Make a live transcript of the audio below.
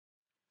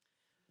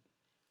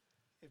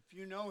If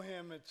you know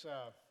him, do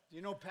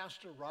you know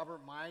Pastor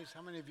Robert Mize?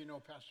 How many of you know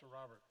Pastor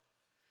Robert?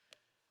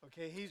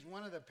 Okay, he's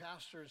one of the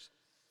pastors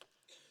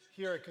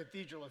here at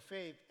Cathedral of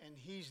Faith, and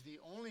he's the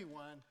only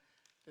one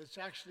that's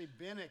actually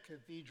been at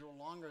Cathedral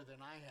longer than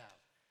I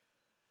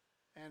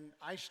have. And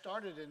I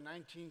started in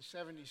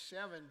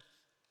 1977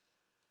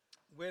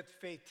 with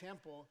Faith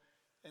Temple,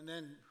 and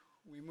then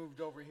we moved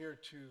over here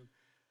to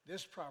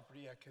this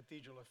property at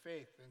Cathedral of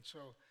Faith. And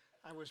so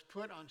I was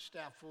put on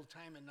staff full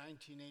time in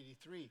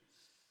 1983.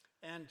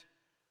 And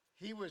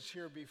he was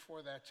here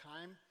before that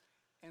time.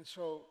 And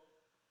so,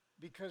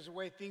 because the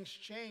way things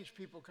change,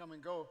 people come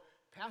and go.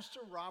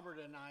 Pastor Robert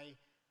and I,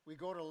 we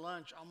go to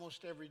lunch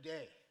almost every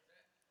day.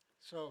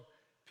 So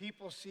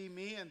people see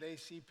me and they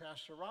see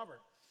Pastor Robert.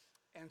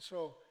 And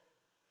so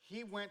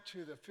he went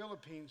to the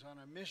Philippines on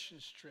a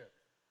missions trip.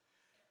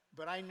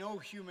 But I know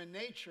human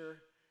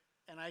nature,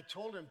 and I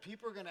told him,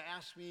 people are going to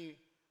ask me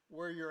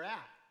where you're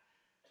at.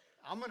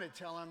 I'm going to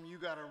tell them you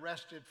got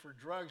arrested for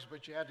drugs,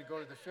 but you had to go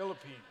to the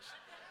Philippines.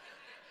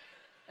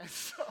 And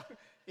so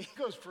he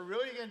goes, for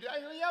real, you going to do that?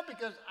 I go, yeah,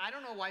 because I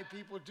don't know why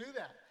people do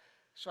that.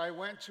 So I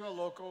went to a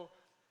local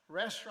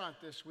restaurant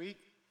this week,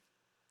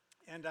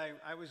 and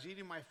I was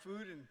eating my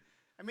food. And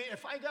I mean,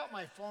 if I got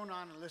my phone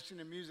on and listening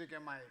to music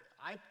and my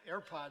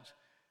AirPods,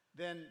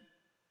 then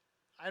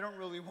I don't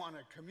really want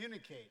to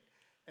communicate.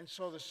 And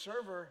so the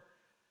server,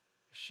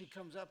 she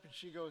comes up and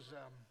she goes,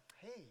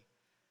 hey.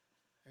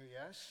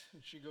 Yes.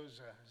 And she goes,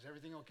 is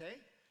everything okay?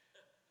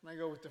 And I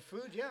go, with the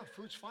food? Yeah,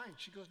 food's fine.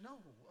 She goes, no,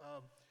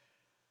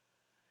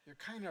 you're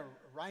kind of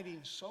riding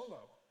solo.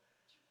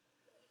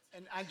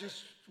 And I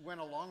just went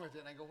along with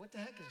it. And I go, what the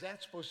heck is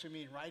that supposed to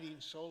mean, riding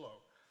solo?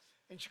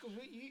 And she goes,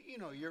 well, you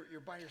know, you're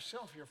by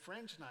yourself. Your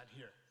friend's not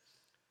here.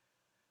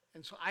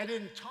 And so I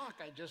didn't talk.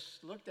 I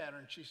just looked at her,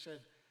 and she said,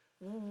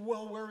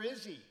 well, where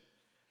is he?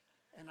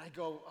 And I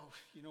go, oh,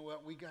 you know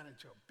what? We got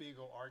into a big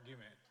old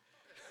argument.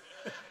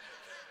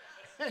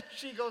 And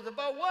she goes,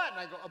 about what? And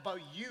I go, about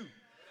you.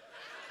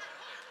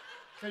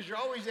 Because you're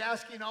always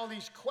asking all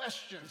these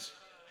questions.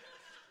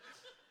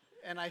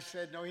 And I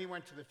said, no, he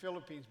went to the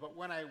Philippines. But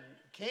when I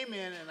came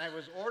in and I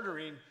was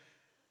ordering,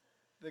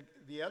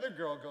 the other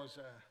girl goes,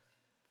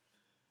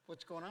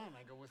 what's going on?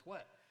 I go, with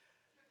what?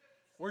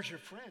 Where's your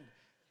friend?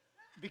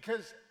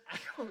 Because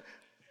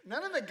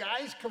none of the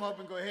guys come up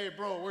and go, hey,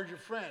 bro, where's your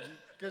friend?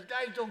 Because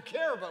guys don't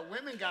care, but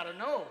women got to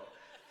know.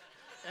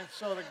 And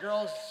so the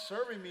girl's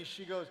serving me.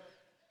 She goes,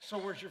 so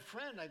where's your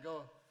friend? I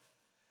go,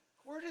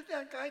 where did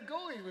that guy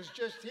go? He was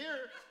just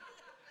here.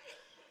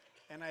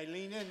 And I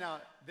lean in.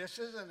 Now, this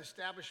is an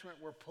establishment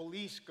where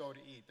police go to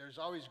eat. There's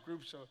always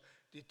groups of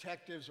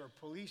detectives or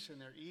police in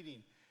there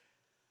eating.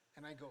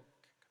 And I go, come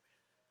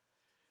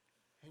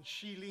here. And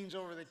she leans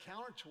over the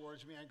counter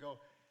towards me. I go,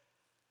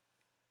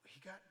 he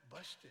got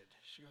busted.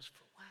 She goes,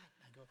 for what?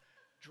 I go,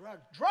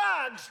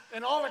 drugs?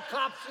 And all the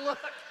cops look.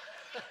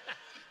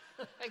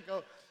 I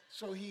go,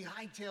 so he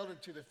hightailed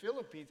it to the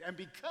Philippines. And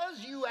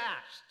because you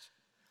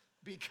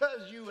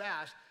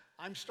asked,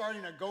 I'm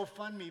starting a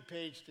GoFundMe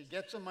page to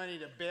get some money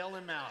to bail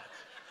him out.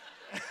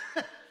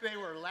 They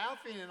were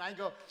laughing, and I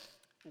go,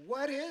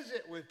 what is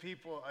it with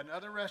people?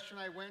 Another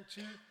restaurant I went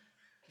to,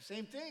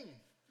 same thing.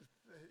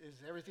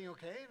 Is everything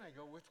okay? And I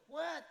go, with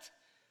what?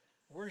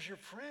 Where's your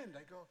friend?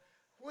 I go,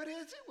 what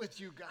is it with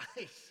you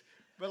guys?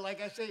 But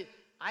like I say,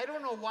 I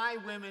don't know why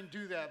women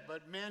do that,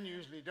 but men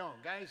usually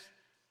don't. Guys,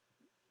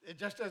 it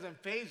just doesn't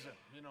faze them.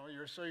 You know,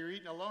 you're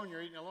eating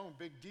alone,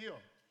 big deal.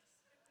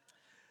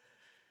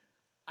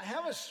 I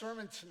have a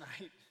sermon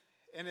tonight,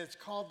 and it's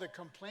called The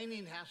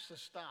Complaining Has to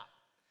Stop.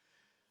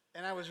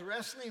 And I was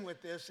wrestling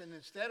with this, and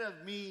instead of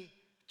me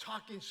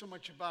talking so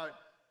much about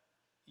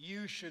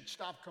you should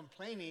stop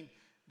complaining,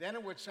 then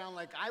it would sound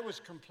like I was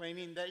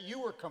complaining that you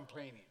were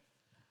complaining.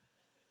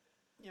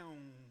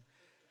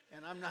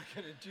 And I'm not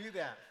going to do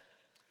that.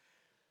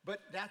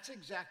 But that's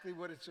exactly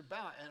what it's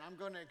about, and I'm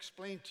going to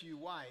explain to you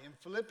why. In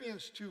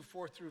Philippians 2,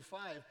 4 through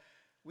 5,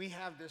 we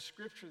have this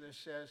scripture that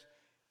says,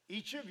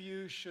 each of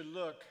you should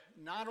look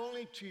not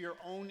only to your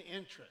own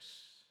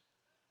interests,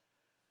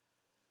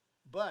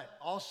 but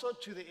also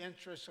to the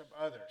interests of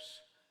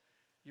others.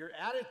 Your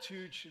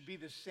attitude should be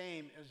the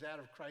same as that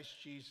of Christ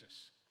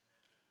Jesus.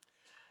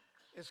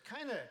 It's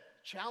kind of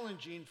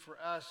challenging for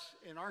us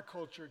in our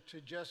culture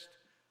to just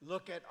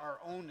look at our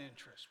own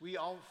interests.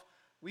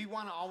 We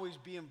want to always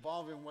be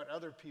involved in what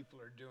other people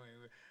are doing.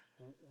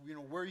 You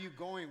know, where are you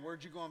going?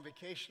 Where'd you go on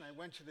vacation? I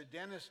went to the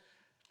dentist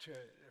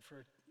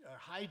for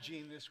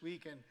hygiene this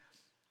week, and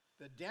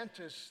the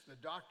dentist, the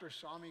doctor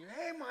saw me.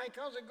 Hey, Mike,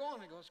 how's it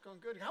going? I go, it's going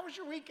good. How was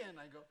your weekend?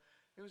 I go,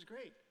 it was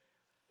great.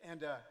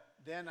 And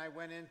then I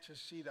went in to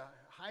see the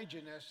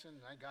hygienist, and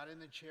I got in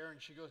the chair,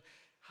 and she goes,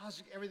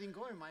 how's everything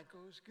going, Mike? I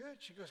go, it was good.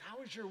 She goes, how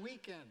was your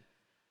weekend?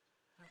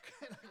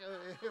 Okay. I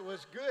go, it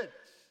was good.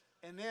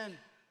 And then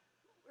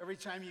every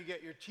time you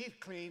get your teeth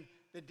cleaned,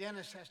 the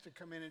dentist has to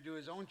come in and do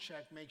his own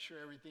check, make sure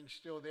everything's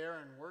still there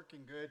and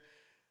working good.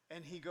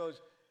 And he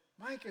goes,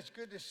 Mike, it's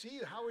good to see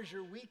you. How was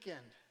your weekend?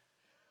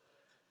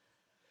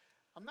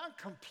 I'm not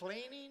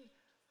complaining,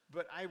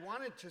 but I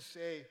wanted to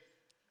say,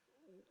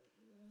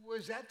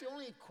 Was that the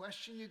only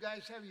question you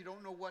guys have? You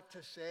don't know what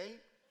to say?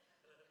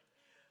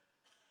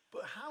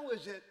 But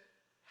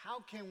how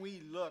can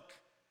we look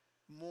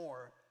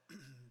more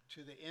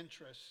to the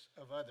interests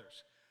of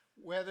others?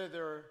 Whether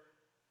they're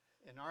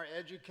in our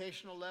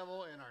educational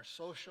level, in our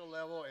social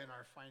level, in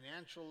our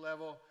financial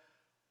level,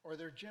 or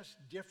they're just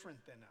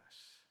different than us.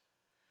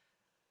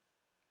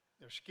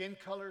 Their skin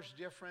color's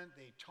different,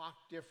 they talk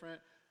different,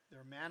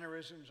 their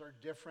mannerisms are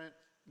different.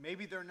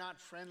 Maybe they're not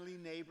friendly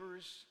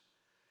neighbors.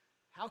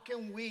 How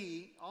can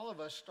we, all of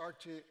us,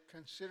 start to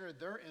consider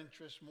their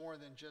interests more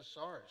than just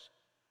ours?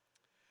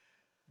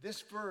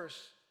 This verse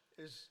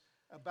is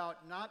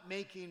about not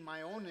making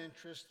my own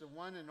interest the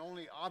one and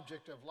only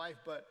object of life,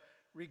 but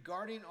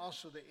regarding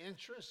also the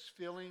interests,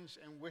 feelings,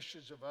 and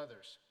wishes of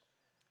others.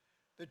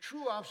 The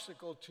true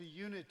obstacle to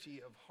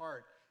unity of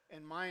heart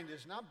and mind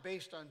is not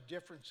based on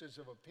differences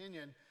of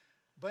opinion,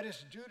 but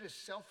it's due to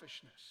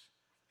selfishness,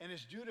 and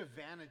it's due to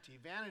vanity.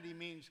 Vanity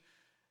means,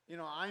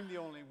 I'm the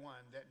only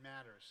one that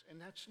matters, and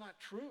that's not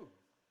true.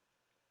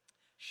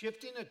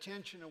 Shifting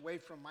attention away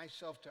from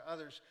myself to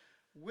others,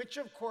 which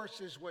of course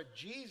is what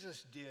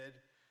Jesus did,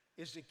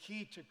 is the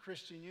key to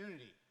Christian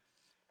unity.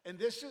 And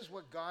this is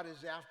what God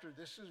is after.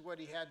 This is what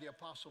he had the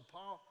Apostle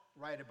Paul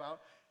write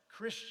about,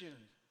 Christian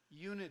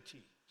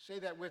unity. Say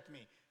that with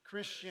me,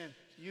 Christian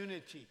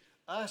unity.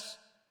 Us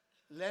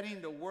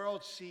letting the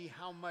world see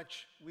how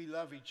much we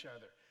love each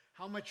other,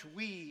 how much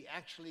we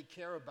actually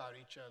care about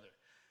each other.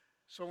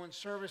 So when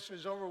service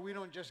is over, we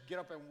don't just get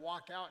up and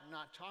walk out and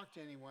not talk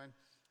to anyone.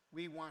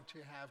 We want to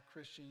have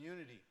Christian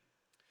unity.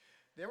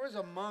 There was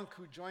a monk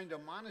who joined a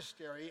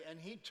monastery, and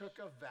he took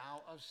a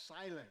vow of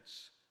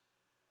silence.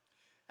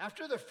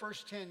 After the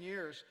first 10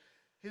 years,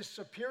 his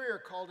superior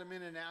called him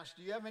in and asked,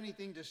 "Do you have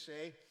anything to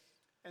say?"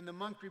 And the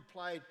monk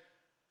replied,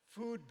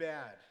 "Food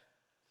bad."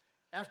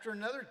 After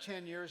another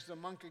 10 years, the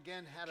monk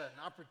again had an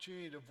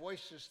opportunity to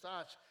voice his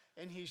thoughts,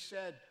 and he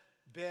said,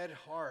 "Bed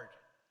hard."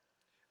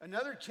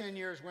 Another 10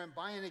 years went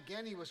by, and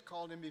again he was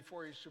called in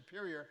before his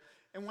superior.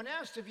 And when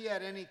asked if he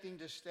had anything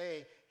to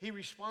say, he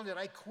responded,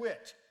 "I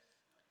quit."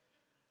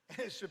 And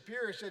his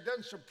superior said,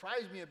 "Doesn't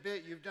surprise me a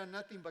bit. You've done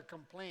nothing but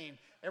complain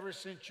ever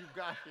since you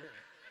got here."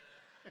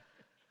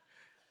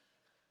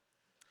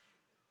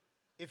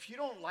 If you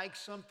don't like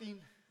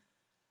something,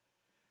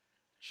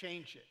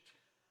 change it.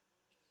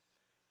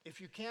 If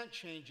you can't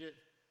change it,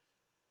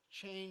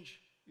 change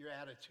your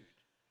attitude.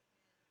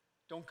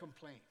 Don't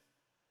complain.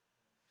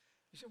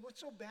 You say,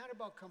 what's so bad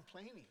about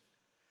complaining?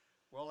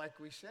 Well, like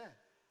we said,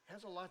 it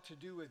has a lot to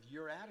do with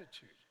your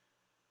attitude.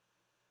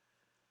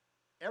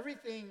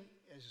 Everything,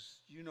 as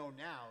you know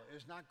now,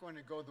 is not going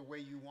to go the way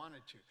you want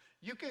it to.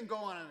 You can go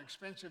on an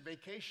expensive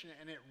vacation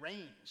and it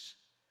rains.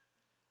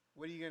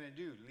 What are you going to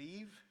do?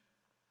 Leave?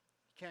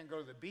 You can't go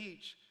to the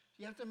beach.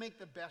 You have to make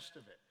the best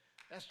of it.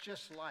 That's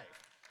just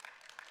life.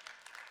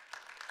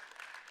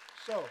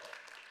 So,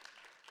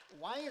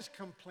 why is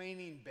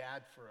complaining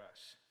bad for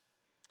us?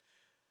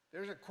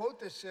 There's a quote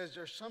that says,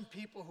 "There's some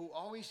people who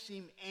always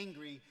seem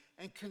angry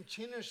and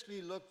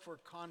continuously look for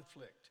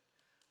conflict.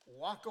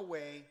 Walk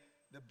away.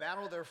 The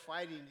battle they're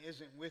fighting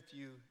isn't with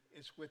you,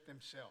 it's with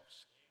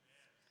themselves."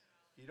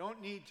 You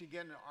don't need to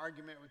get in an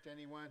argument with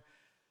anyone.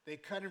 They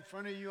cut in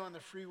front of you on the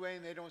freeway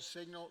and they don't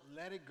signal.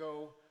 Let it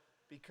go,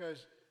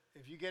 because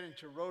if you get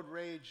into road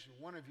rage,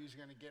 one of you is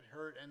going to get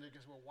hurt, and they're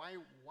going to say,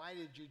 "Well, why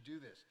did you do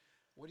this?"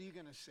 What are you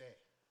going to say?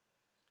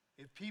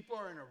 If people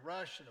are in a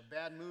rush, in a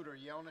bad mood, or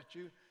yelling at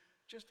you,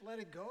 just let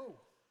it go.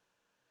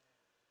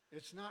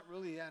 It's not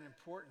really that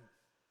important.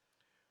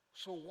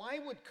 So why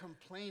would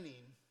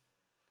complaining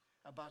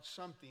about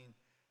something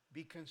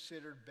be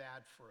considered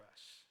bad for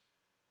us?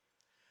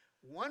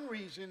 One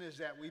reason is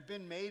that we've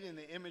been made in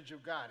the image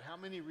of God. How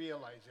many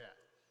realize that?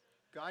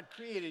 God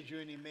created you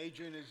and he made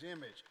you in his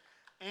image.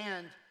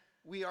 And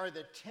we are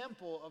the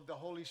temple of the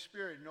Holy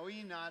Spirit. Know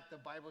ye not, the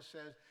Bible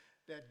says,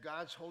 that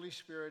God's Holy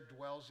Spirit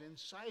dwells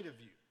inside of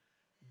you.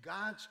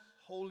 God's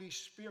Holy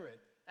Spirit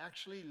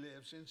actually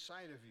lives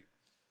inside of you.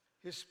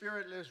 His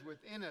Spirit lives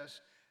within us.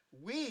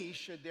 We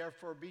should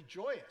therefore be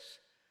joyous.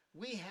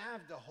 We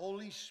have the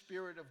Holy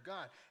Spirit of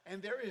God.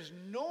 And there is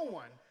no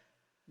one,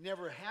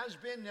 never has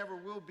been, never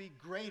will be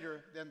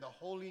greater than the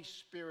Holy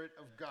Spirit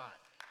of God.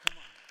 Come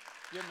on,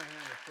 give him a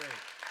hand of praise.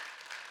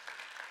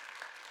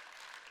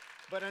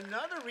 But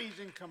another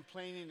reason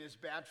complaining is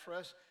bad for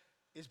us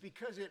is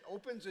because it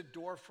opens a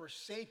door for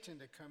Satan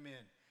to come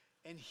in.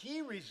 And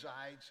he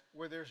resides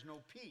where there's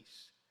no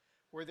peace,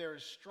 where there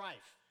is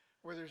strife,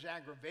 where there's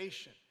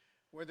aggravation,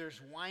 where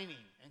there's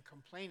whining and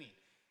complaining.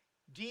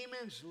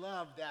 Demons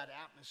love that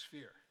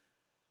atmosphere.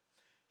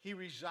 He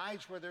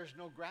resides where there's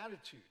no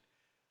gratitude.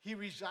 He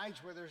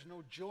resides where there's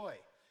no joy.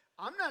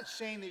 I'm not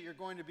saying that you're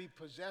going to be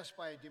possessed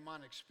by a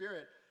demonic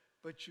spirit,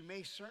 but you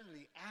may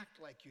certainly act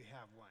like you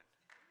have one.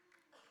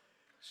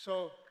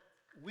 So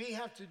we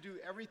have to do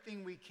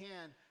everything we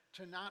can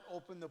to not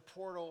open the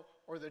portal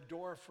or the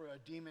door for a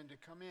demon to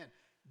come in.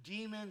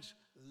 Demons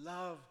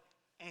love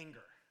anger.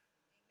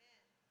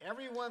 Amen.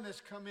 Everyone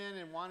that's come in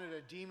and wanted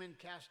a demon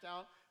cast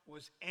out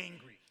was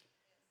angry.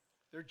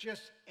 They're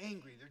just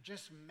angry. They're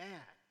just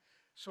mad.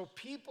 So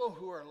people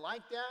who are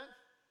like that,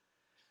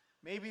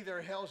 maybe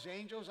they're Hell's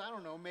Angels, I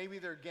don't know, maybe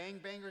they're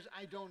gangbangers,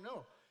 I don't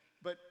know.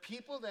 But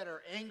people that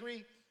are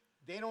angry,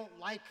 they don't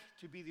like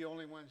to be the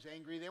only ones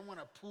angry. They want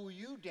to pull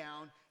you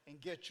down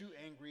and get you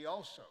angry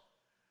also.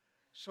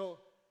 So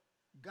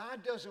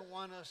God doesn't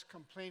want us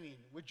complaining.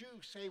 Would you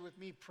say with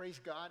me, praise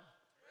God?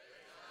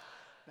 Praise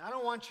God. Now, I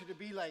don't want you to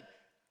be like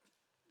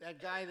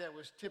that guy that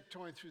was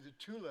tiptoeing through the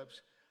tulips,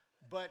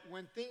 but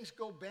when things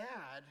go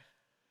bad,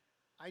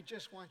 I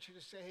just want you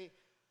to say, hey,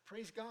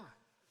 praise God.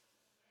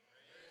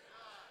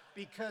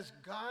 Because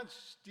God's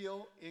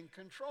still in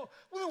control.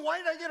 Well, then why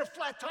did I get a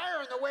flat tire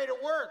on the way to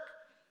work?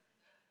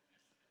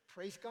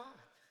 Praise God.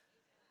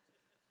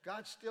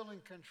 God's still in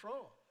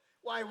control.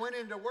 Well, I went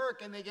into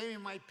work and they gave me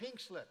my pink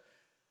slip.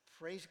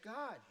 Praise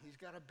God. He's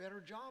got a better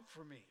job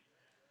for me.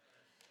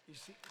 You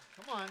see,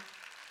 come on.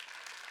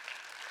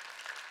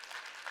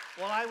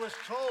 Well, I was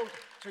told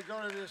to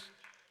go to this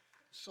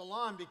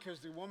salon because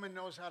the woman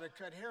knows how to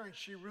cut hair and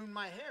she ruined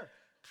my hair.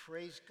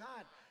 Praise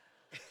God.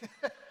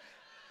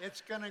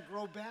 It's going to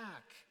grow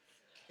back.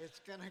 It's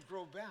going to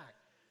grow back.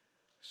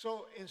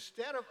 So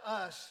instead of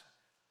us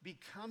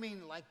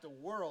becoming like the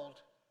world,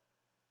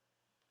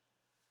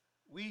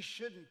 we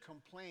shouldn't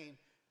complain.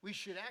 We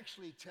should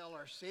actually tell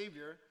our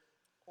Savior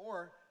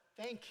or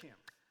thank Him.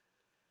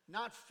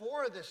 Not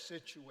for the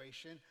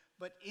situation,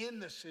 but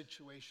in the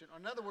situation.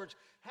 In other words,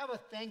 have a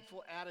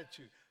thankful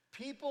attitude.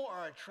 People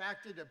are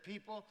attracted to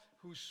people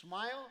who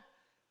smile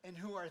and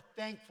who are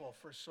thankful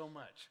for so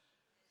much.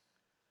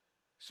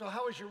 So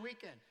how was your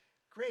weekend?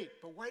 Great,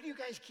 but why do you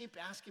guys keep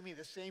asking me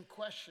the same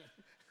question?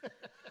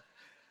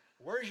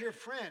 Where's your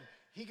friend?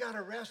 He got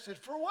arrested.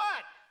 For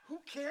what? Who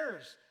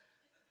cares?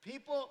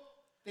 People,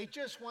 they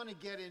just want to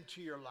get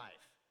into your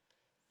life.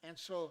 And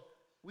so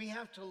we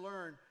have to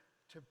learn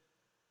to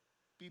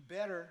be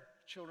better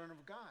children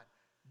of God.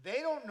 They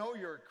don't know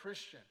you're a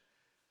Christian,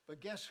 but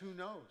guess who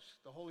knows?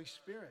 The Holy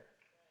Spirit.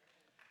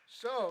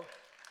 So,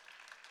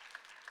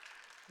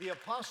 the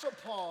Apostle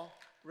Paul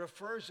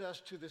refers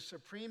us to the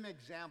supreme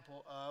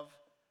example of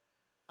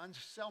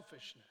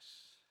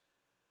unselfishness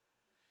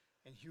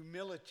and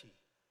humility.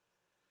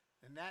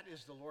 And that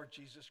is the Lord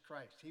Jesus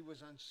Christ. He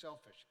was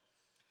unselfish.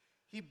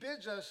 He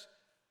bids us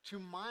to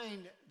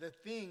mind the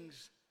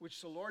things which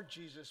the Lord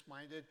Jesus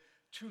minded,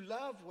 to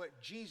love what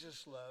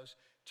Jesus loves,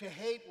 to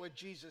hate what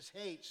Jesus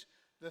hates.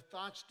 The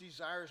thoughts,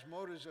 desires,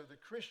 motives of the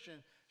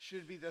Christian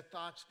should be the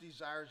thoughts,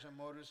 desires, and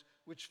motives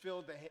which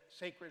fill the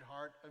sacred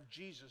heart of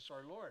Jesus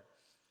our Lord.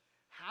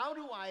 How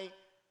do I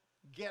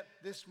get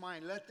this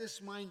mind? Let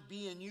this mind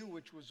be in you,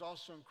 which was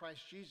also in Christ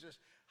Jesus.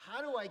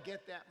 How do I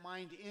get that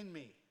mind in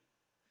me?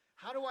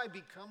 How do I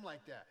become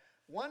like that?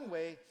 One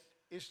way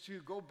is to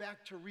go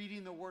back to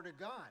reading the Word of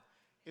God.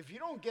 If you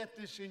don't get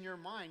this in your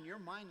mind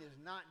is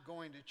not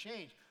going to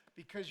change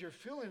because you're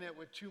filling it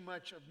with too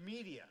much of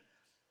media.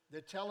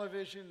 The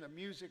television, the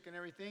music, and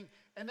everything.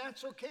 And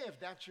that's okay if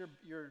that's your,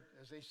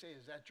 as they say,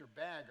 is that your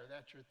bag or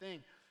that's your thing.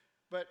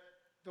 But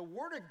the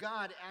Word of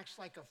God acts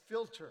like a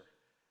filter.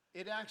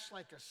 It acts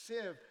like a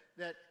sieve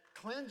that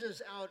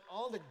cleanses out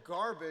all the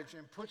garbage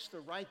and puts the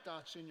right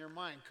thoughts in your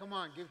mind. Come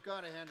on, give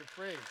God a hand of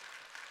praise.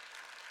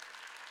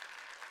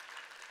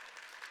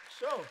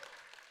 So,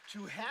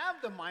 to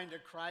have the mind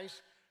of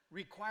Christ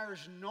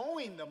requires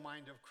knowing the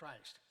mind of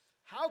Christ.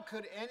 How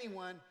could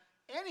anyone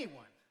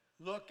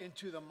look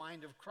into the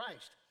mind of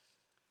Christ?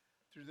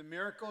 Through the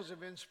miracles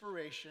of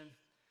inspiration,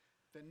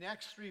 the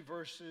next 3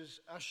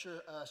 verses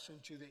usher us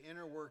into the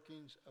inner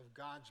workings of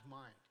God's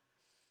mind.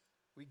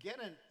 We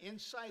get an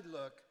inside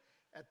look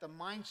at the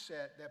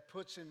mindset that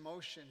puts in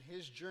motion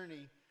His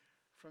journey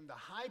from the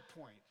high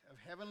point of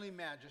heavenly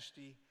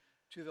majesty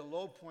to the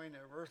low point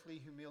of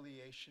earthly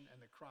humiliation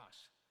and the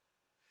cross.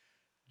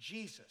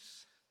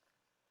 Jesus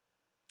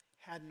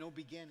had no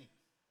beginning,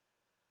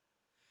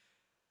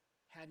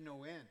 had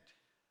no end.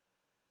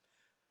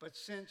 But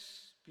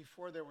since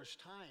before there was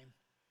time,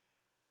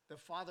 the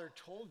Father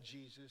told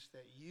Jesus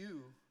that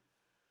you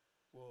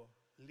will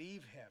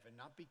leave heaven,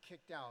 not be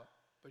kicked out,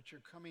 but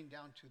you're coming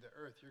down to the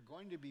earth. You're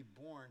going to be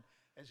born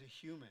as a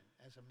human,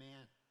 as a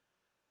man.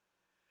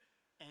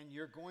 And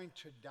you're going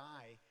to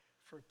die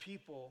for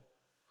people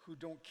who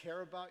don't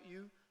care about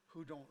you,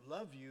 who don't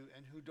love you,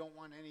 and who don't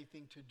want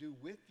anything to do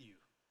with you.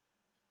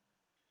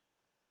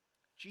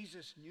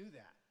 Jesus knew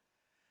that.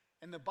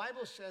 And the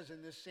Bible says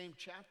in this same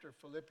chapter,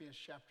 Philippians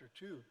chapter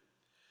 2,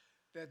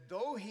 that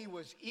though he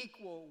was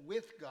equal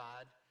with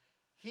God,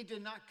 he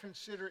did not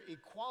consider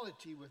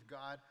equality with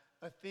God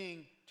a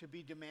thing to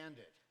be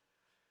demanded.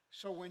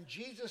 So when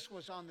Jesus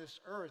was on this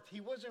earth, he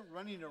wasn't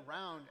running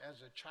around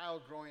as a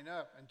child growing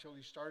up until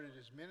he started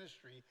his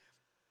ministry.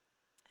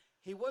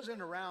 He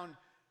wasn't around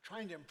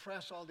trying to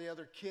impress all the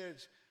other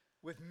kids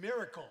with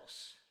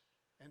miracles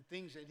and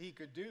things that he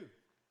could do.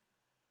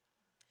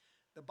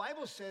 The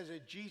Bible says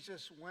that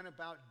Jesus went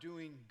about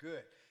doing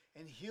good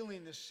and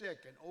healing the sick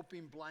and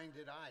opening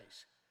blinded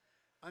eyes,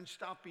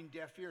 unstopping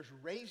deaf ears,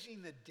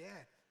 raising the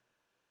dead.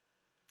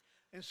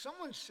 And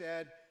someone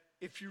said,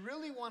 if you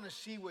really want to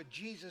see what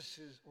Jesus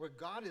is, what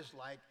God is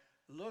like,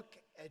 look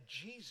at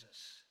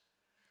Jesus.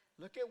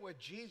 Look at what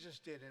Jesus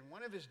did. And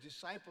one of his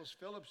disciples,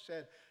 Philip,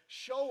 said,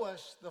 show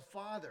us the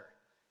Father.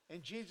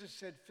 And Jesus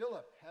said,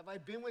 Philip, have I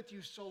been with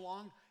you so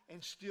long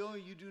and still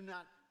you do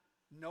not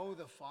know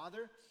the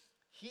Father?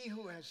 He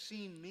who has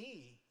seen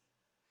me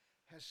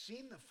has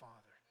seen the Father.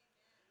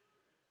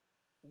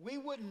 We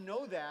wouldn't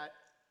know that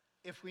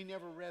if we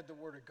never read the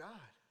Word of God.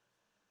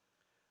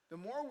 The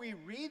more we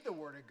read the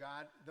Word of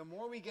God, the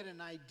more we get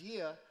an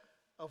idea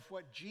of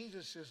what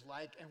Jesus is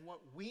like and what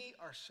we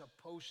are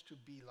supposed to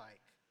be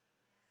like.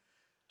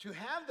 To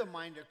have the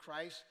mind of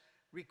Christ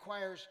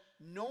requires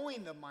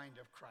knowing the mind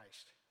of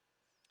Christ.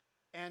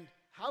 And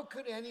how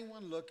could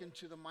anyone look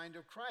into the mind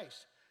of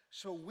Christ?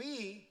 So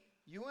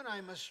you and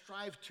I must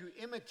strive to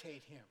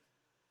imitate him,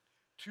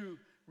 to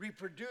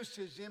reproduce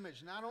his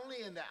image, not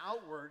only in the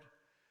outward,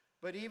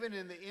 but even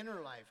in the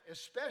inner life.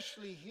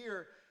 Especially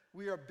here,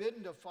 we are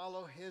bidden to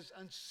follow his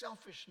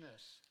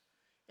unselfishness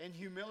and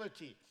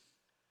humility.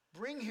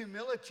 Bring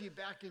humility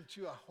back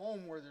into a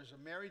home where there's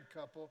a married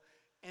couple,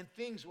 and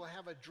things will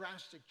have a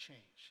drastic change.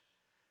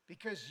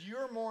 Because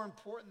you're more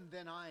important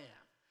than I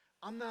am.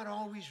 I'm not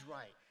always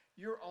right.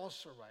 You're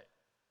also right.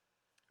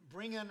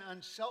 Bring an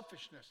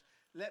unselfishness.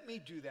 Let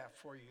me do that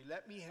for you.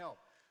 Let me help.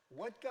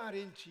 What got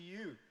into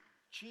you?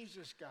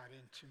 Jesus got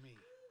into me.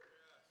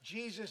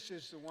 Jesus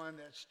is the one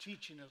that's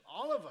teaching us,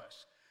 all of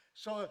us.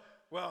 So,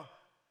 well,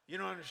 you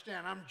don't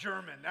understand. I'm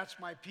German. That's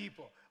my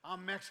people.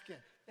 I'm Mexican.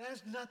 It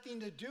has nothing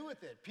to do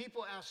with it.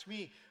 People ask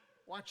me,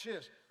 watch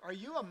this, are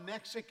you a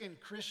Mexican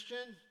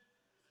Christian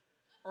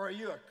or are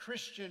you a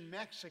Christian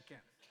Mexican?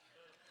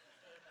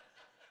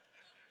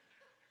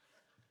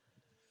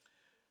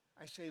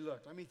 I say,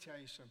 look, let me tell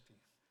you something.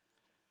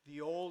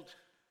 The old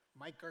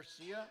Mike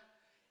Garcia,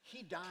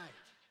 he died.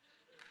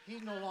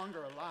 He's no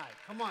longer alive.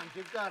 Come on,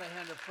 give God a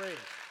hand of praise.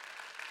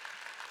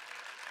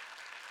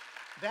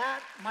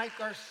 That Mike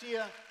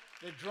Garcia,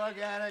 the drug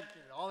addict,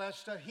 all that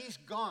stuff, he's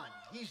gone.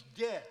 He's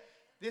dead.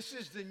 This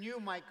is the new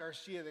Mike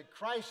Garcia, that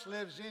Christ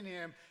lives in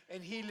him,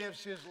 and he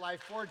lives his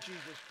life for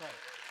Jesus Christ.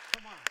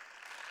 Come on.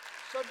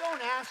 So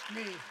don't ask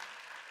me,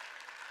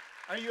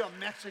 are you a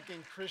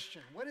Mexican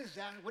Christian? What is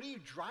that? What are you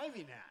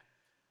driving at?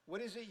 What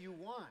is it you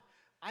want?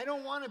 I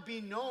don't want to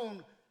be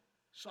known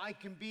so I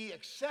can be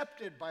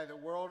accepted by the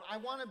world. I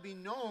want to be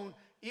known,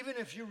 even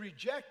if you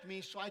reject me,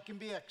 so I can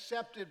be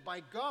accepted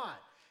by God.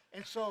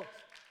 And so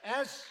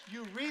as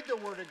you read the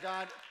Word of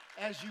God,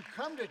 as you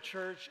come to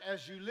church,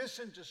 as you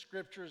listen to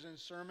scriptures and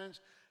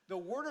sermons, the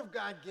Word of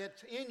God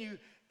gets in you,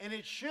 and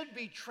it should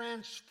be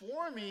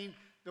transforming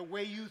the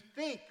way you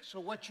think. So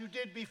what you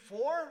did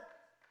before,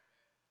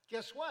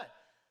 guess what?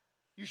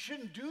 You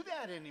shouldn't do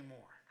that anymore.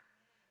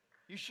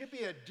 You should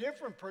be a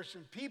different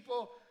person.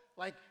 People,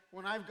 like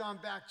when I've gone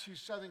back to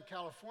Southern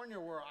California,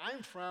 where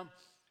I'm from,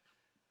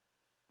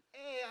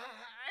 hey,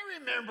 I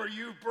remember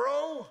you,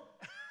 bro.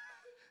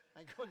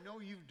 I go, no,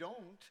 you don't.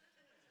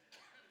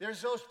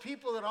 There's those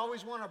people that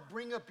always want to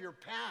bring up your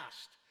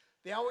past.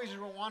 They always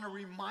want to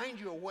remind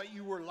you of what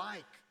you were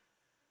like.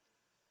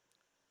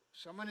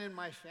 Someone in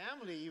my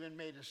family even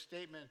made a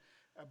statement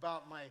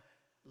about my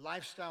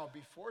lifestyle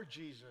before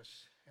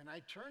Jesus. And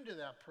I turned to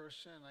that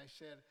person and I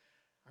said,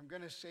 I'm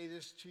going to say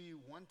this to you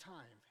one time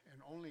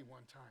and only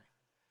one time.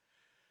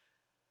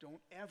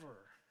 Don't ever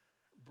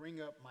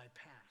bring up my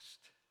past.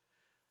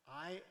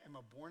 I am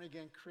a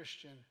born-again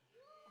Christian.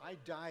 I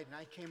died and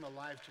I came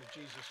alive to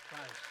Jesus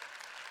Christ.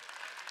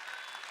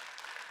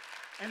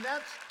 And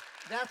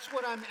that's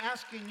what I'm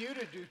asking you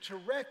to do, to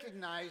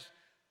recognize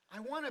I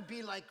want to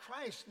be like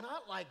Christ,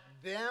 not like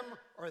them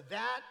or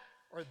that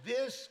or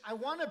this. I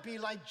want to be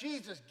like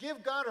Jesus.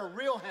 Give God a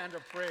real hand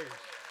of praise.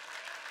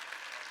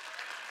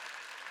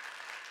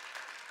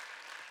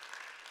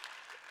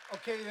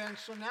 Okay, then,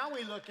 so now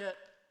we look at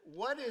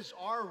what is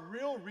our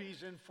real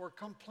reason for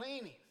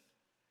complaining.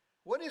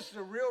 What is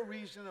the real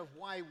reason of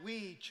why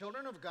we,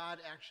 children of God,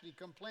 actually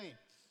complain?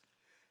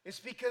 It's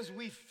because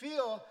we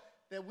feel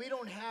that we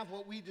don't have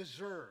what we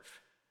deserve.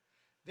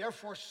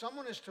 Therefore,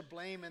 someone is to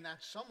blame, and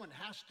that someone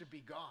has to be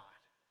God.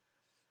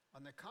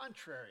 On the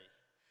contrary,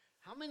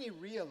 how many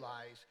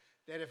realize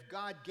that if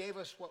God gave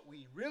us what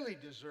we really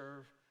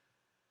deserve,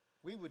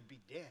 we would be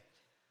dead?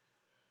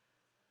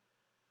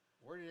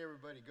 Where did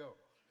everybody go?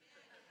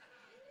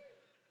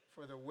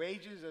 For the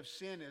wages of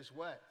sin is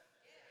what?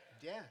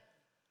 Death.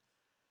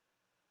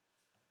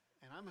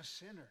 And I'm a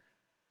sinner,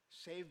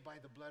 saved by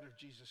the blood of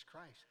Jesus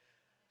Christ.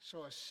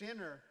 So a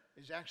sinner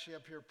is actually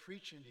up here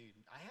preaching to you.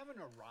 I haven't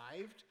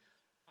arrived.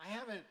 I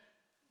haven't,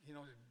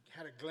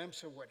 had a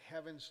glimpse of what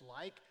heaven's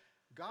like.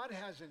 God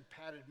hasn't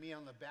patted me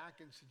on the back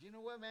and said, you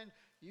know what, man,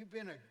 you've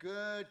been a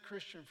good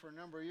Christian for a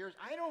number of years.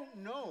 I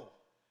don't know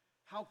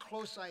how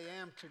close I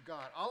am to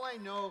God. All I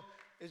know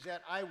is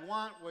that I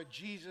want what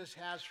Jesus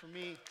has for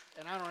me,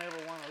 and I don't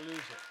ever want to lose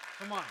it.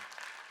 Come on.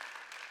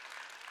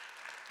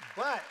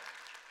 But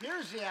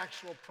here's the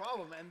actual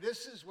problem, and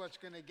this is what's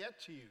going to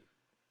get to you.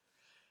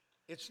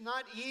 It's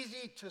not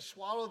easy to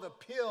swallow the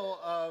pill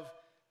of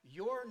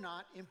you're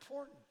not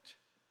important.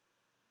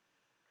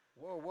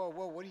 Whoa,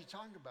 what are you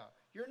talking about?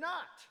 You're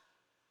not.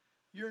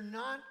 You're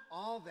not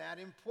all that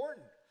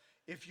important.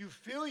 If you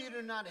feel you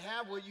do not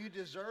have what you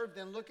deserve,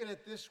 then look at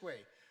it this way.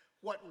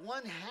 What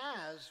one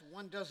has,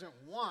 one doesn't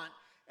want,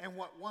 and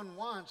what one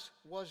wants,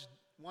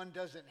 one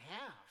doesn't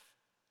have.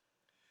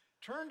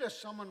 Turn to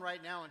someone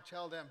right now and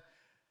tell them,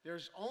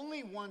 there's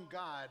only one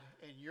God,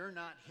 and you're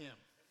not him.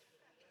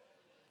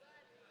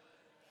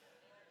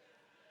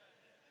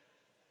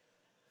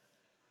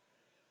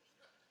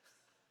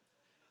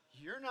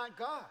 You're not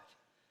God,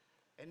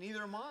 and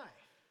neither am I.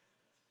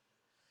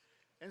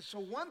 And so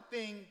one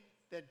thing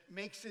that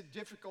makes it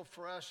difficult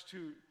for us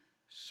to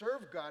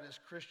serve God as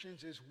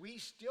Christians is we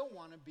still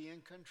want to be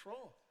in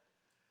control.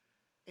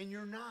 And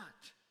you're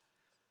not.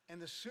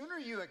 And the sooner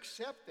you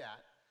accept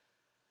that,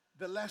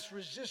 the less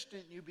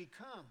resistant you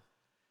become.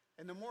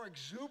 And the more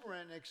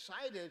exuberant and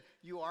excited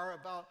you are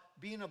about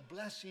being a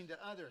blessing to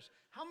others.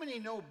 How many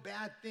know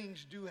bad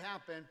things do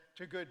happen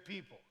to good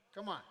people?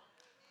 Come on.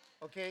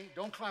 Okay?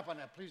 Don't clap on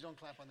that. Please don't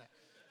clap on that.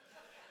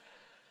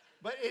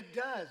 But it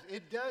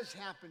does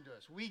happen to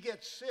us. We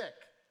get sick.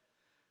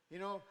 You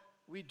know,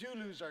 we do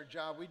lose our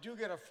job. We do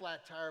get a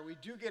flat tire. We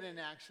do get in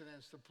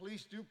accidents. The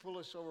police do pull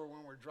us over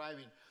when we're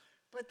driving.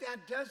 But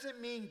that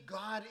doesn't mean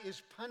God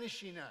is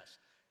punishing us.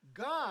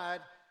 God,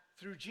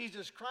 through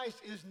Jesus Christ,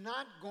 is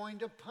not going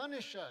to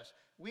punish us.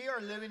 We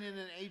are living in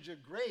an age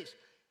of grace.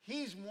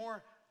 He's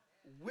more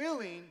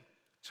willing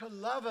to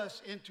love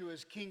us into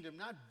his kingdom,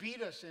 not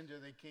beat us into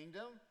the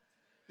kingdom.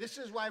 This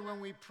is why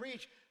when we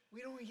preach,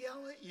 we don't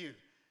yell at you.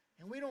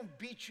 And we don't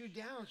beat you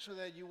down so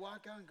that you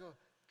walk out and go,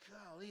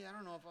 golly, I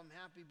don't know if I'm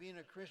happy being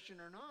a Christian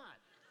or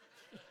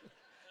not.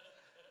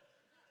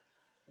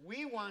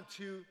 We want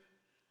to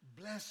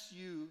bless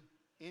you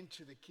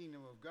into the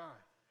kingdom of God.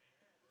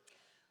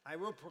 I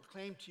will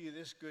proclaim to you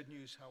this good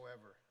news,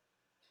 however.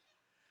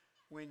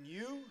 When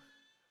you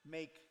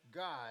make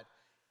God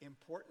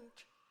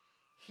important,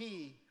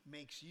 he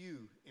makes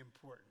you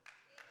important.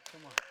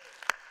 Come on.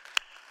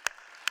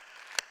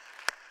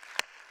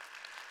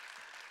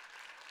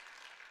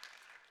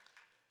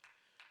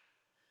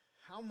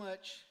 How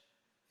much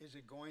is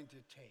it going to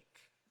take?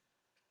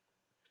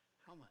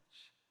 How much?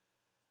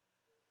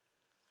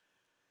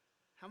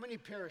 How many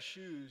pair of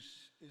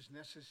shoes is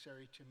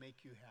necessary to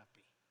make you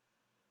happy?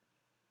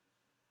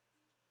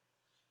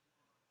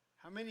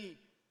 How many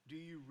do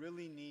you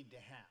really need to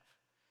have?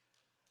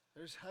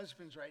 There's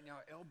husbands right now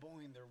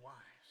elbowing their wives.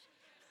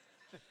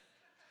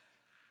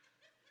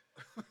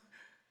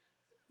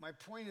 My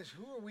point is,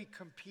 who are we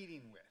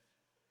competing with?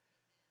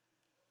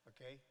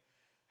 Okay?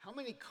 How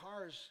many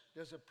cars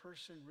does a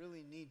person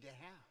really need to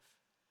have?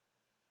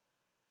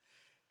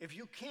 If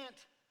you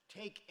can't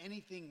take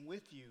anything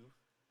with you,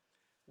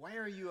 why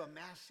are you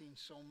amassing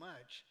so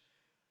much?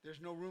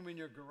 There's no room in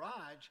your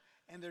garage,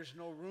 and there's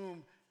no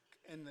room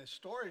in the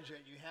storage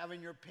that you have,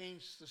 and you're paying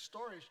the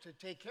storage to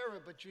take care of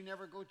it, but you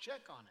never go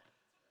check on it.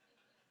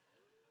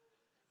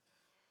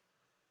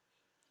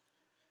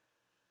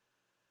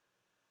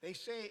 They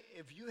say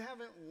if you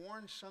haven't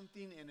worn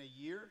something in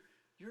a year,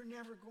 you're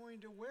never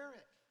going to wear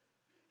it.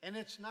 And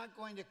it's not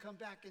going to come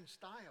back in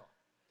style.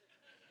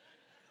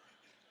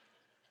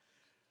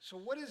 So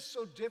what is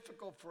so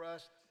difficult for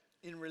us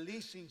in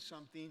releasing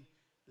something,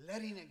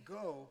 letting it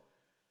go?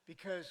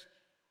 Because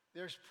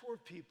there's poor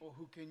people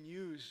who can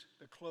use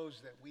the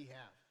clothes that we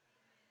have,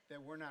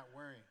 that we're not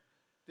wearing.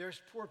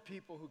 There's poor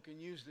people who can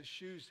use the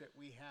shoes that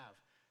we have,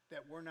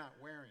 that we're not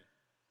wearing.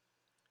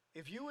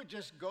 If you would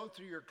just go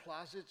through your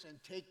closets and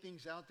take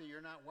things out that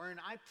you're not wearing,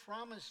 I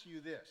promise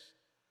you this.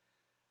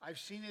 I've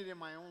seen it in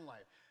my own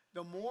life.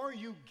 The more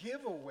you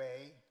give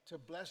away to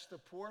bless the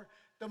poor,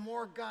 the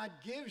more God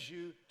gives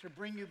you to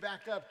bring you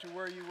back up to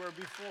where you were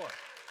before.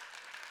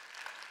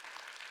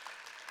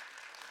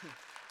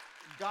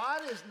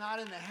 God is not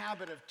in the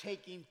habit of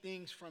taking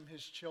things from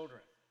his children.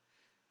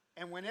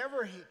 And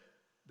whenever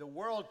the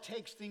world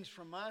takes things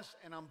from us,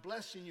 and I'm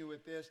blessing you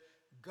with this,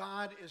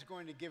 God is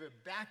going to give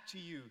it back to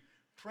you.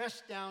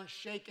 Pressed down,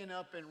 shaken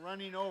up, and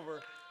running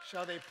over,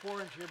 shall they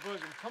pour into your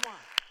bosom. Come on.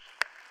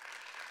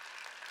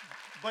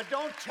 But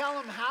don't tell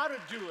them how to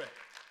do it.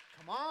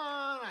 Come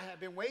on, I have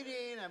been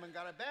waiting, I haven't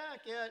got it back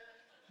yet.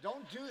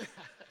 Don't do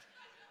that.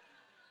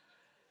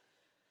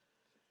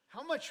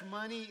 How much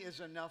money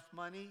is enough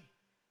money?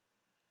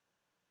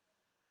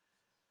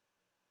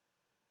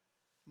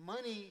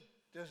 Money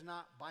does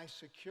not buy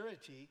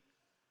security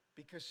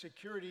because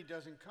security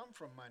doesn't come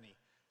from money.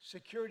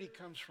 Security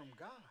comes from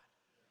God.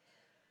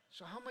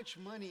 So how much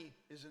money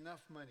is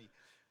enough money?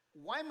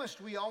 Why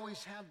must we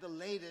always have the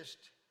latest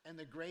and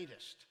the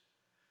greatest?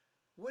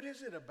 What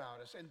is it about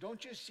us? And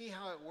don't you see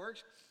how it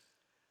works?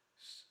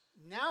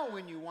 Now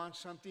when you want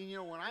something, you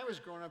know, when I was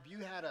growing up,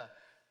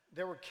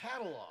 there were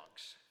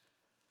catalogs.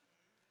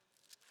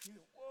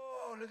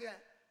 Whoa, look at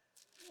that.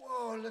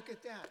 Whoa, look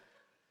at that.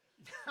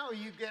 Now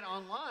you get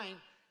online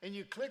and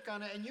you click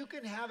on it and you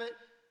can have it.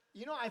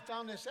 You know, I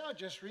found this out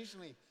just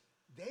recently.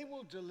 They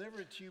will deliver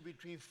it to you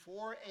between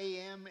 4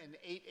 a.m. and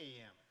 8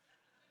 a.m.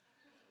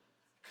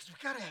 Because we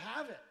got to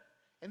have it.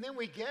 And then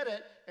we get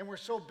it and we're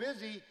so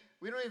busy,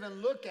 we don't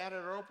even look at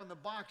it or open the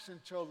box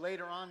until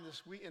later on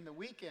in the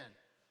weekend.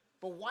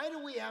 But why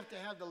do we have to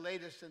have the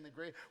latest and the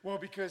greatest? Well,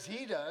 because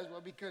he does.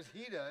 Well, because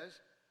he does.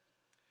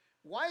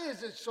 Why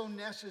is it so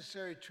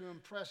necessary to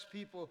impress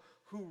people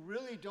who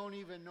really don't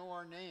even know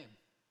our name?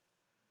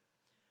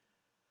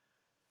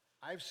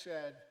 I've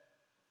said,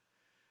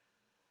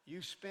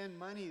 you spend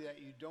money that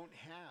you don't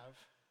have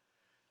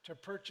to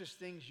purchase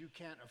things you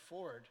can't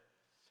afford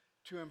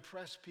to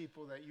impress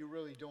people that you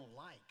really don't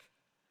like.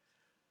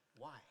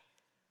 Why?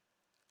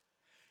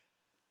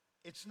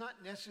 It's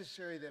not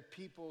necessary that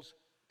people's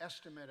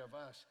estimate of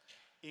us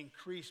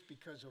increase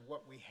because of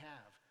what we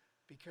have,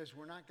 because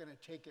we're not going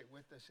to take it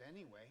with us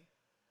anyway.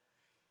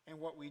 And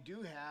what we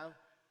do have,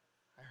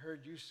 I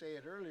heard you say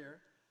it earlier,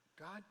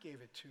 God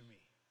gave it to me.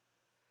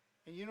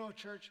 And you know,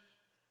 church,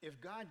 if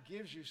God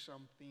gives you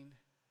something,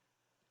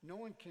 no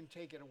one can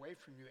take it away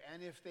from you.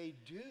 And if they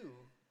do,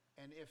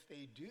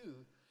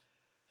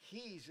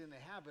 he's in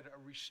the habit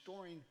of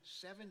restoring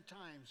 7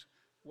 times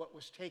what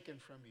was taken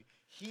from you.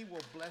 He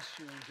will bless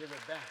you and give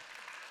it back.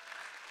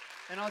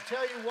 And I'll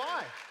tell you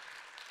why.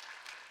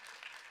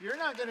 You're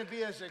not going to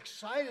be as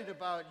excited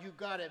about you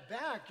got it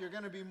back. You're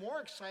going to be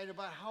more excited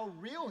about how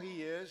real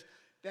he is,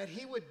 that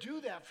he would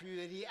do that for you,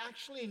 that he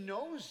actually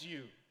knows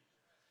you.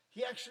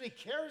 He actually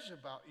cares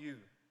about you.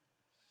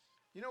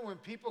 You know, when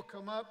people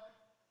come up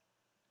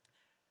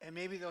and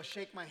maybe they'll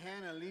shake my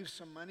hand and leave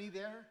some money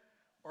there,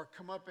 or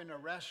come up in a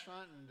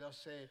restaurant and they'll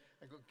say,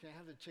 I go, can I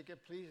have the ticket,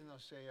 please? And they'll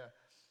say,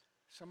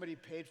 somebody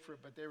paid for it,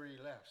 but they already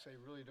left. So they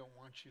really don't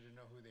want you to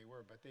know who they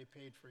were, but they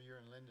paid for your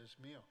and Linda's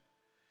meal.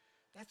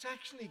 That's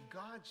actually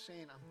God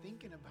saying, I'm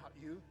thinking about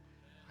you,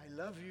 I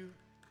love you,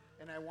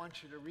 and I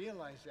want you to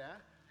realize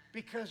that.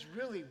 Because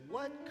really,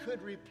 what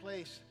could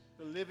replace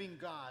the living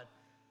God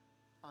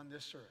on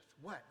this earth?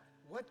 What?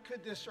 What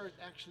could this earth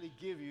actually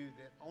give you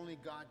that only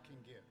God can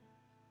give?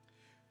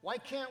 Why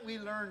can't we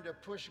learn to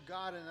push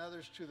God and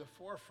others to the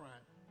forefront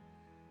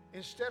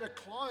instead of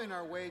clawing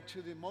our way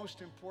to the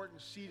most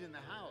important seat in the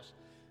house?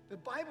 The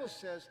Bible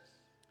says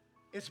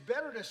it's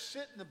better to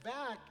sit in the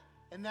back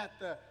and that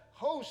the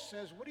host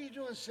says, what are you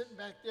doing sitting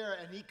back there?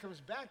 And he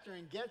comes back there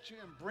and gets you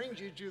and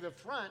brings you to the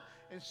front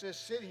and says,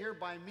 sit here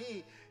by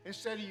me,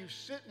 instead of you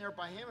sitting there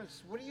by him and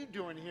says, what are you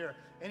doing here?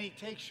 And he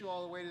takes you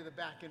all the way to the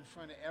back in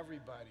front of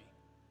everybody.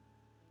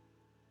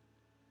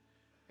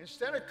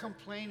 Instead of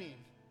complaining,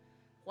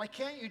 why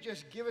can't you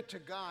just give it to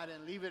God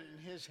and leave it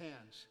in his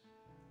hands?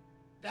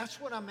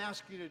 That's what I'm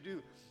asking you to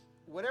do.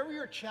 Whatever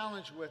you're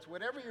challenged with,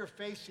 whatever you're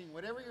facing,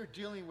 whatever you're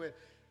dealing with,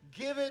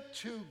 give it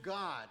to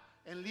God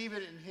and leave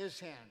it in his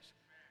hands.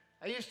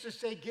 I used to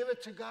say, give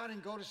it to God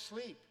and go to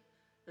sleep.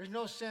 There's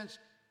no sense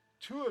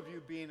 2 of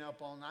you being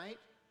up all night.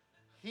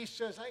 He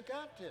says, I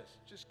got this.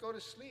 Just go to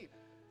sleep.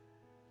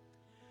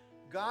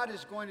 God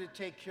is going to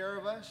take care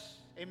of us.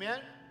 Amen?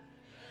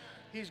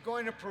 He's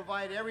going to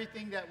provide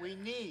everything that we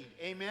need.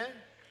 Amen?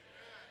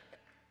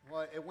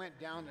 Well, it went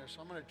down there,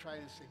 so I'm going to try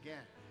this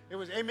again. It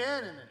was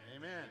amen and then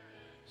amen.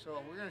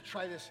 So we're going to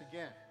try this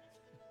again.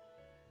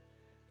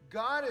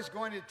 God is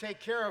going to take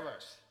care of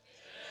us.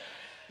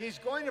 He's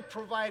going to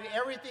provide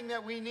everything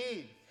that we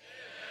need.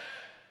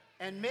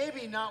 And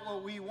maybe not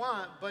what we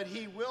want, but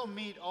he will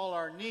meet all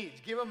our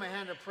needs. Give him a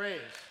hand of praise.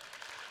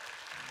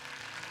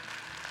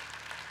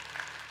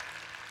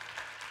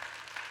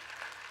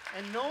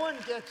 And no one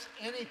gets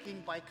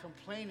anything by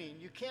complaining.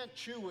 You can't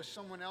chew with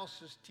someone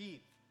else's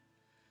teeth.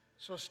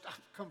 So stop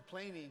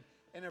complaining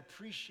and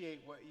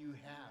appreciate what you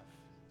have.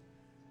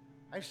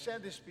 I've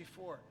said this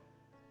before.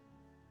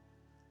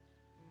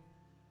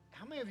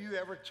 How many of you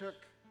ever took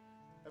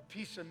a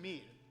piece of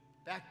meat?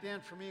 Back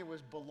then for me it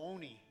was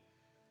bologna.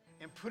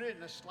 And put it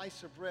in a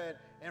slice of bread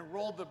and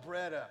rolled the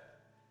bread up.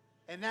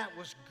 And that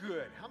was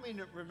good. How many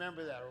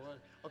remember that?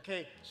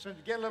 Okay, so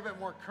to get a little bit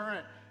more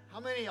current, how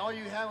many, all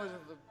you had was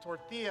a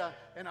tortilla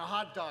and a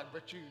hot dog,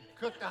 but you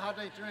cooked the hot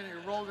dog through and you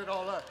rolled it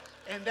all up.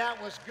 And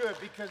that was good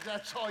because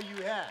that's all you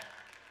had.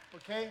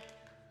 Okay?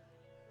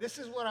 This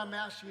is what I'm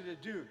asking you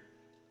to do.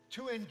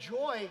 To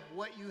enjoy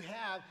what you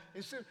have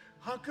instead of,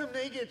 how come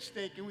they get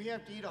steak and we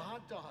have to eat a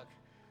hot dog?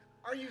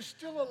 Are you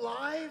still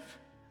alive?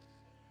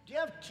 Do you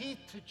have teeth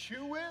to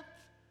chew with?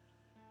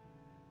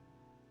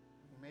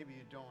 Well, maybe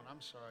you don't.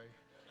 I'm sorry.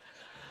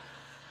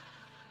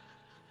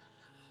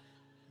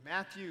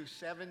 Matthew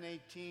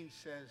 7:18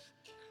 says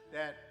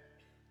that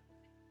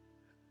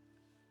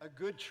a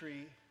good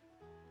tree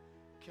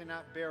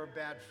cannot bear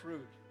bad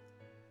fruit,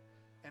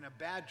 and a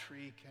bad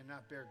tree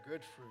cannot bear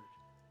good fruit.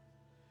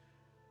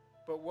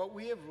 But what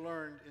we have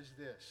learned is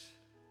this.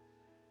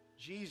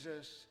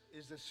 Jesus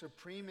is the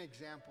supreme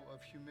example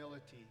of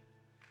humility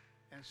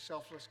and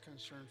selfless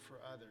concern for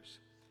others.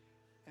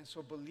 And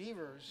so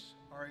believers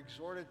are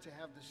exhorted to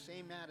have the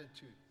same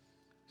attitude,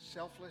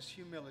 selfless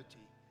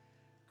humility,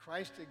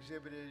 Christ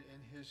exhibited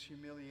in his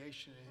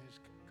humiliation and his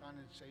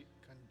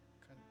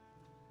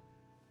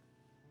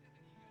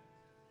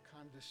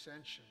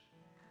condescension.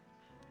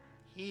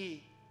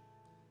 He,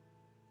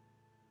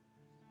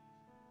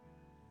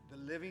 the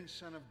living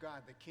Son of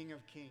God, the King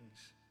of Kings,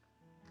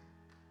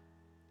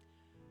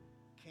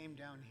 came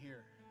down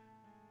here.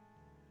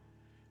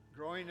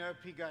 Growing up,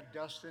 he got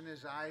dust in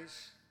his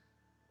eyes.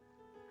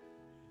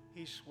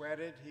 He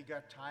sweated, he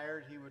got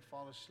tired, he would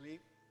fall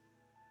asleep.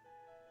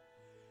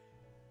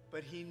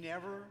 But he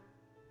never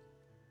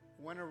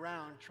went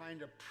around trying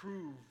to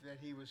prove that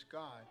he was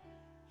God.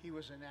 He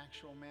was an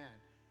actual man.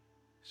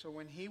 So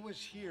when he was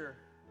here,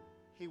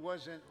 he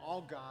wasn't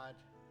all God,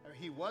 or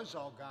he was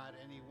all God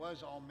and he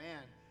was all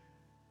man,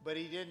 but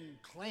he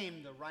didn't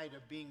claim the right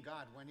of being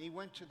God. When he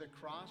went to the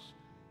cross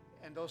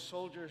and those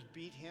soldiers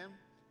beat him,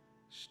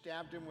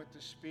 stabbed him with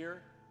the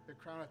spear, the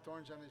crown of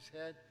thorns on his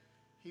head,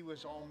 he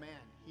was all man.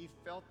 He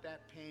felt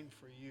that pain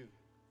for you.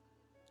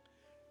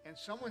 And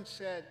someone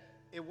said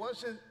it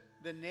wasn't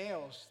the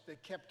nails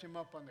that kept him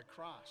up on the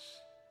cross,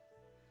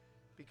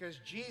 because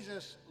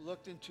Jesus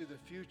looked into the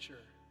future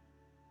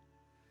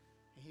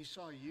and he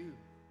saw you.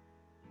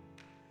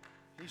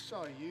 He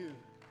saw you.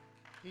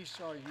 He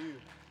saw you.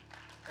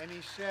 And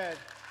he said,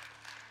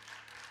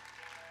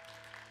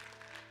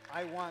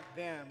 I want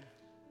them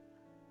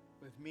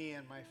with me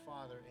and my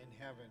Father in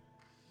heaven.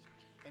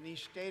 And he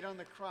stayed on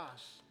the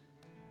cross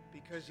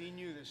because he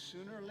knew that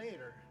sooner or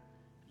later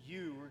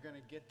you were going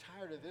to get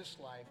tired of this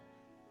life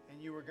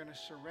and you were going to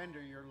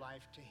surrender your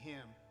life to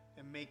him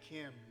and make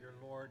him your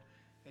Lord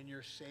and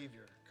your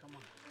Savior. Come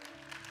on.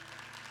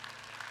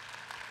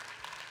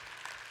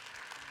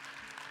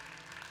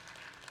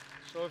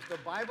 So if the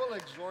Bible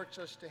exhorts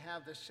us to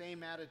have the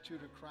same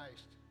attitude of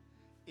Christ,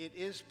 it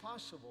is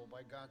possible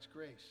by God's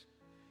grace.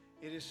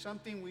 It is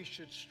something we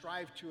should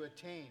strive to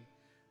attain,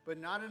 but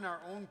not in our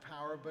own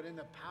power, but in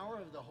the power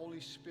of the Holy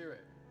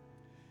Spirit.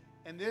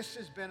 And this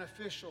is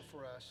beneficial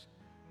for us,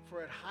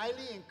 for it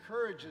highly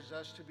encourages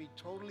us to be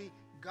totally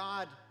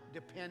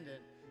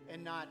God-dependent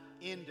and not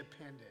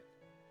independent.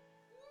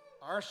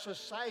 Our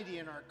society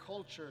and our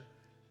culture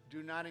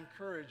do not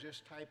encourage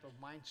this type of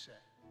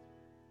mindset.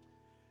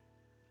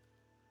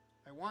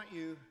 I want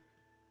you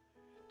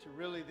to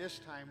really, this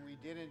time, we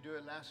didn't do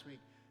it last week,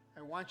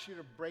 I want you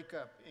to break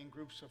up in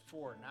groups of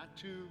 4, not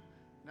 2,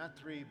 not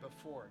 3, but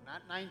 4,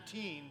 not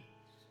 19,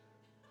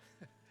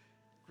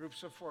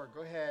 groups of 4.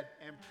 Go ahead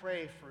and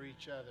pray for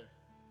each other.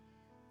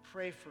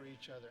 Pray for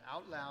each other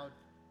out loud.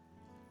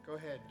 Go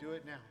ahead, do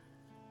it now.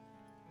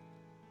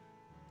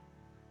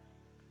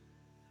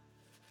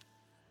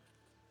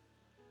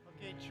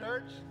 Okay,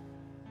 church,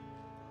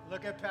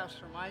 look at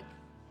Pastor Mike.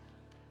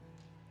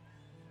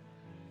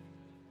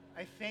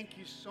 I thank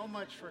you so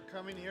much for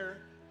coming here.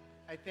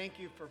 I thank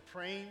you for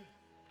praying.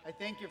 I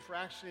thank you for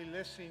actually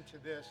listening to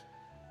this.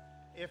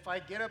 If I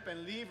get up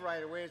and leave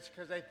right away, it's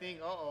because I think,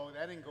 uh-oh,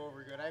 that didn't go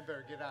over good. I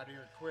better get out of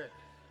here quick.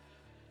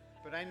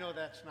 But I know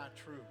that's not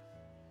true.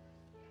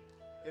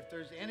 If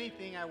there's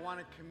anything I want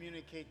to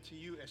communicate to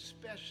you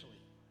especially,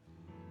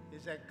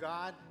 is that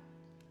God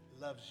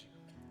loves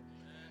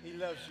you. He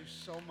loves you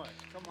so much.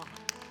 Come on.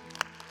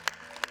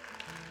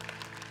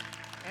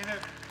 And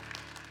if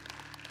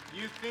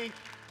you think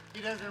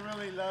he doesn't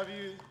really love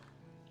you,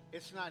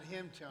 it's not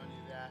him telling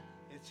you that.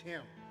 It's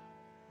him.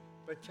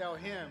 But tell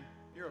him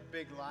you're a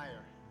big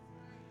liar.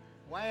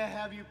 Why I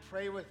have you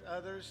pray with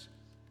others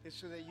is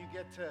so that you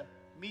get to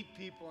meet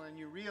people and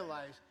you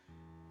realize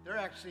they're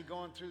actually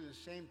going through the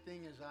same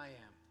thing as I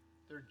am.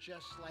 They're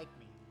just like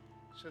me.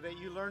 So that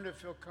you learn to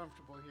feel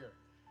comfortable here.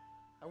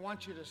 I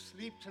want you to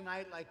sleep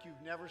tonight like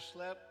you've never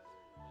slept.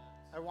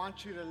 I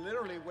want you to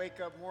literally wake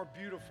up more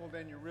beautiful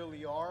than you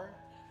really are.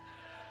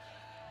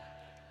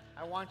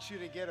 I want you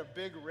to get a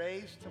big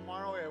raise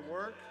tomorrow at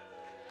work.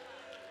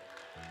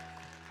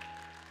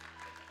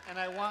 And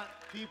I want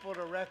people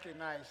to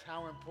recognize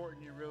how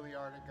important you really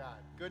are to God.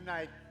 Good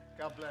night.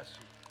 God bless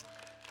you.